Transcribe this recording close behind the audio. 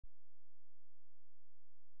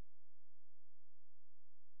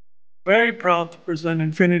very proud to present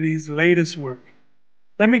Infinity's latest work.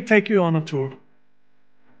 Let me take you on a tour.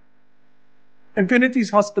 Infinity's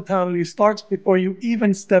hospitality starts before you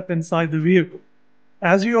even step inside the vehicle.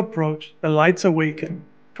 As you approach, the lights awaken,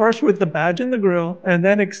 first with the badge in the grille, and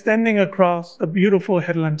then extending across a beautiful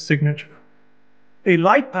headlamp signature. A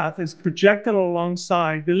light path is projected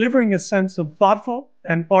alongside, delivering a sense of thoughtful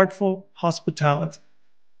and artful hospitality.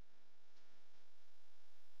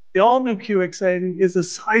 The all-new QX80 is a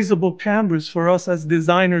sizable canvas for us as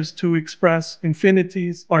designers to express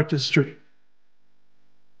Infinity's artistry.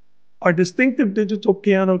 Our distinctive digital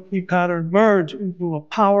piano key pattern merge into a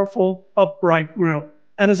powerful, upright grille.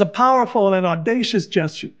 And as a powerful and audacious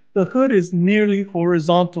gesture, the hood is nearly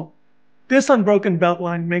horizontal. This unbroken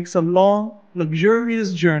beltline makes a long,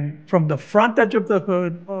 luxurious journey from the front edge of the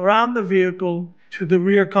hood around the vehicle to the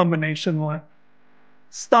rear combination line.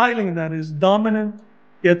 Styling that is dominant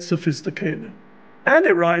yet sophisticated. And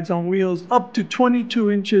it rides on wheels up to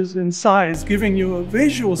 22 inches in size, giving you a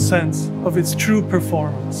visual sense of its true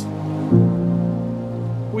performance.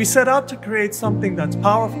 We set out to create something that's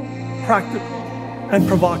powerful, practical, and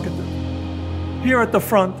provocative. Here at the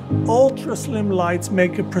front, ultra-slim lights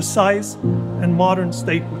make a precise and modern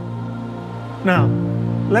statement. Now,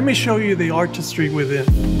 let me show you the artistry within.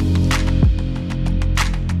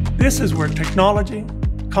 This is where technology,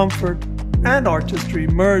 comfort, and artistry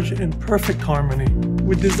merge in perfect harmony,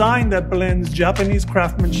 with design that blends Japanese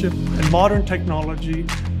craftsmanship and modern technology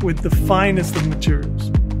with the finest of materials.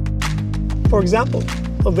 For example,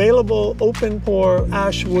 available open-pore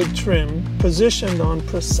ash wood trim positioned on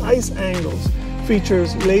precise angles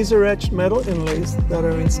features laser-etched metal inlays that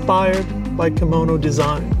are inspired by kimono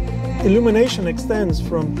design. Illumination extends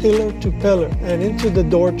from pillar to pillar and into the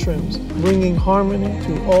door trims, bringing harmony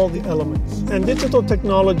to all the elements. And digital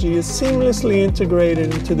technology is seamlessly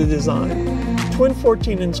integrated into the design. Twin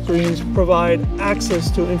 14-inch screens provide access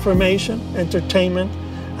to information, entertainment,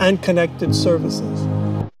 and connected services.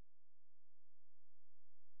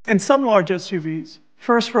 In some large SUVs,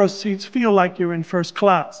 first-row seats feel like you're in first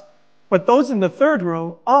class, but those in the third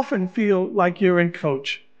row often feel like you're in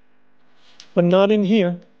coach. But not in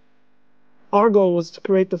here. Our goal was to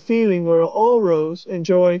create the feeling where all rows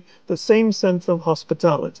enjoy the same sense of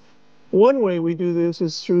hospitality. One way we do this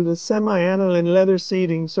is through the semi-aniline leather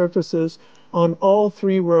seating surfaces on all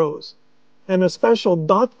 3 rows, and a special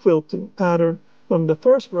dot quilting pattern from the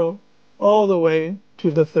first row all the way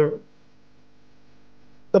to the third.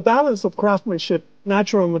 The balance of craftsmanship,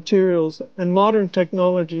 natural materials, and modern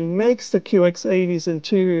technology makes the QX80's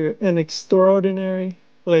interior an extraordinary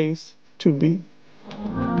place to be.